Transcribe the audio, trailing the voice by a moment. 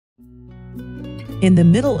In the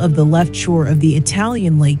middle of the left shore of the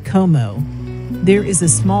Italian Lake Como, there is a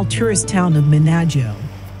small tourist town of Menaggio.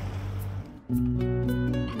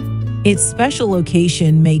 Its special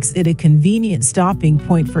location makes it a convenient stopping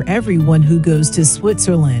point for everyone who goes to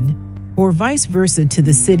Switzerland, or vice versa to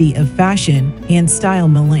the city of fashion and style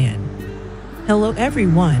Milan. Hello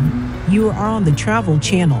everyone, you are on the Travel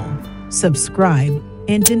Channel. Subscribe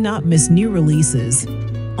and do not miss new releases.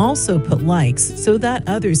 Also put likes so that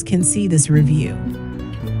others can see this review.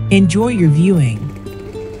 Enjoy your viewing.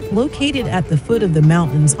 Located at the foot of the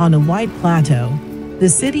mountains on a wide plateau, the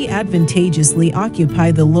city advantageously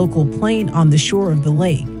occupies the local plain on the shore of the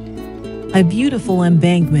lake. A beautiful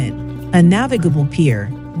embankment, a navigable pier,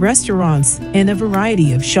 restaurants, and a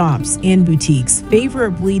variety of shops and boutiques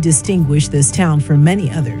favorably distinguish this town from many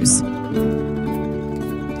others.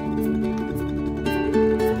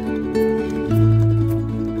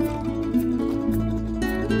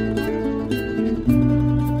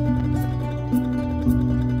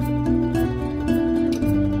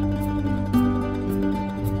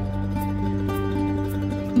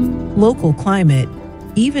 Local climate,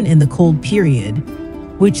 even in the cold period,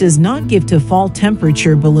 which does not give to fall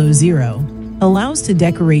temperature below zero, allows to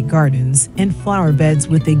decorate gardens and flower beds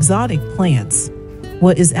with exotic plants,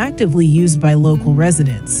 what is actively used by local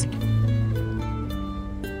residents.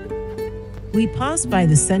 We paused by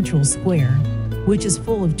the central square, which is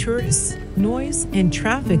full of tourists, noise, and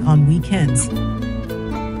traffic on weekends.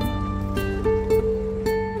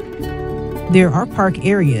 There are park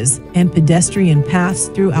areas and pedestrian paths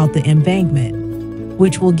throughout the embankment,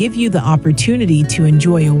 which will give you the opportunity to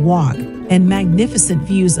enjoy a walk and magnificent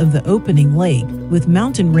views of the opening lake with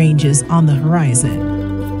mountain ranges on the horizon.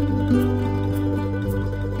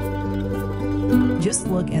 Just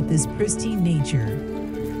look at this pristine nature.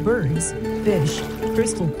 Birds, fish,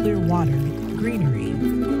 crystal clear water, greenery.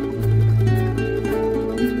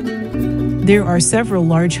 There are several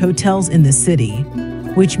large hotels in the city,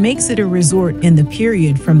 which makes it a resort in the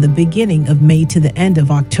period from the beginning of May to the end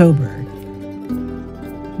of October.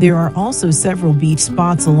 There are also several beach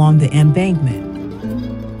spots along the embankment.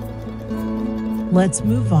 Let's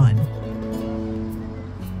move on.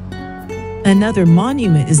 Another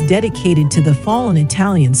monument is dedicated to the fallen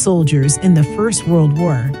Italian soldiers in the First World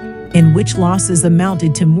War, in which losses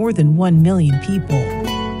amounted to more than 1 million people.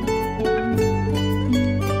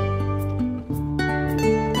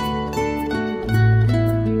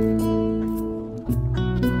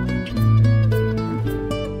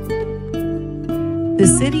 The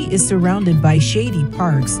city is surrounded by shady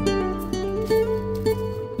parks,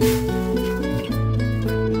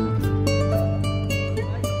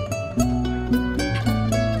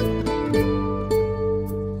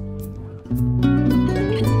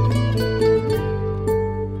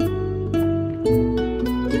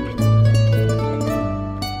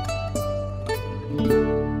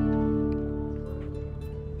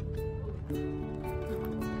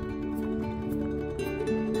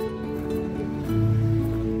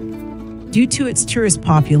 Due to its tourist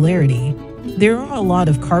popularity, there are a lot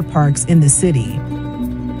of car parks in the city.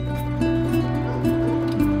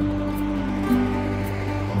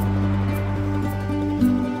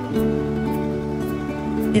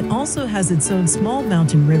 It also has its own small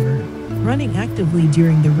mountain river, running actively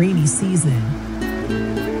during the rainy season.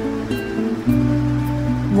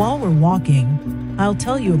 While we're walking, I'll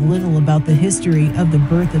tell you a little about the history of the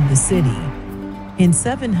birth of the city. In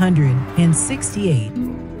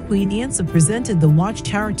 768, Queen Ansa presented the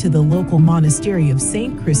watchtower to the local monastery of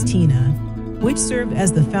St. Christina, which served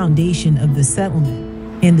as the foundation of the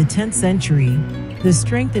settlement. In the 10th century, the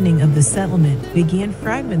strengthening of the settlement began.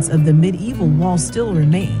 Fragments of the medieval wall still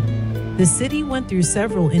remain. The city went through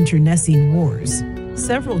several internecine wars,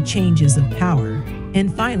 several changes of power,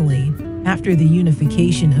 and finally, after the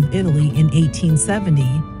unification of Italy in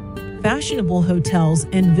 1870, fashionable hotels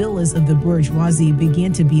and villas of the bourgeoisie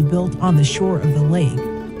began to be built on the shore of the lake,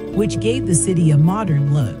 which gave the city a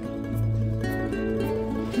modern look.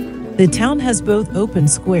 The town has both open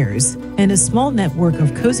squares and a small network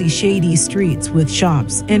of cozy shady streets with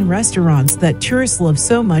shops and restaurants that tourists love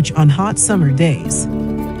so much on hot summer days.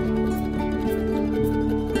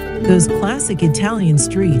 Those classic Italian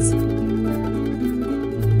streets.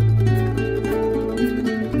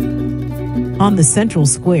 On the central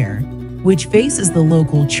square, which faces the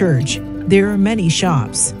local church, there are many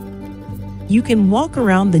shops. You can walk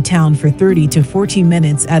around the town for 30 to 40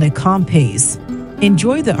 minutes at a calm pace,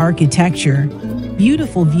 enjoy the architecture,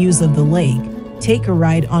 beautiful views of the lake, take a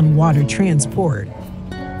ride on water transport.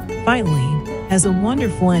 Finally, as a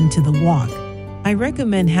wonderful end to the walk, I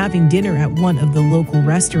recommend having dinner at one of the local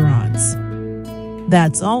restaurants.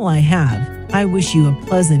 That's all I have. I wish you a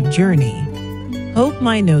pleasant journey. Hope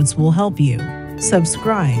my notes will help you.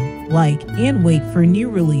 Subscribe, like, and wait for new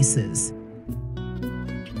releases.